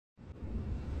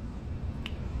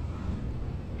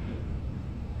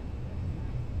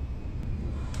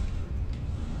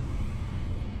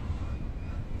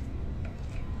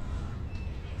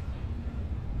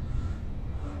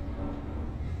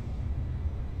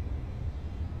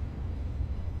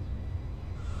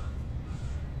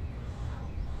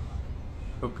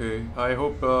Okay, I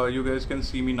hope you guys can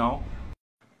see me now.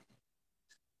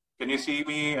 Can you see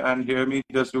me and hear me?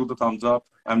 Just do the thumbs up.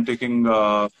 I'm taking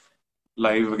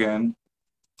live again.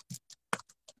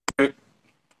 Okay.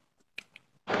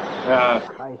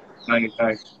 Hi. Hi,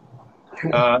 hi.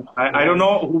 I don't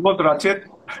know who was Rachit.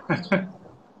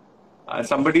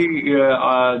 Somebody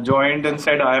joined and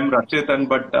said I am Rachit, and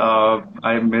but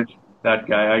I missed that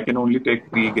guy. I can only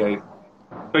take three guys.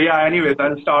 So yeah. Anyways,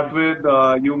 I'll start with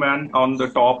you, man, on the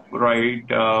top right.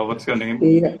 What's your name?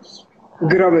 Yeah,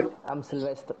 grab it. I'm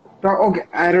Sylvester. Okay,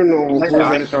 I don't know Yeah, who's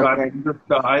on the top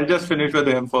right. I'll just finish with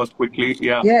him first quickly.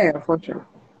 Yeah. Yeah, for sure.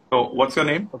 So what's your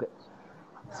name? Okay.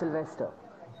 Sylvester.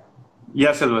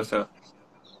 Yeah, Sylvester.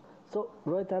 So,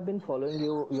 Rohit, I've been following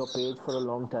your page for a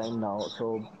long time now.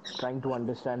 So, trying to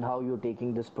understand how you're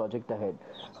taking this project ahead.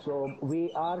 So, we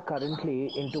are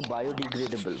currently into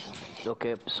biodegradable.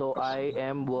 Okay. So, I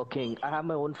have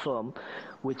my own firm,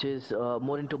 which is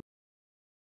more into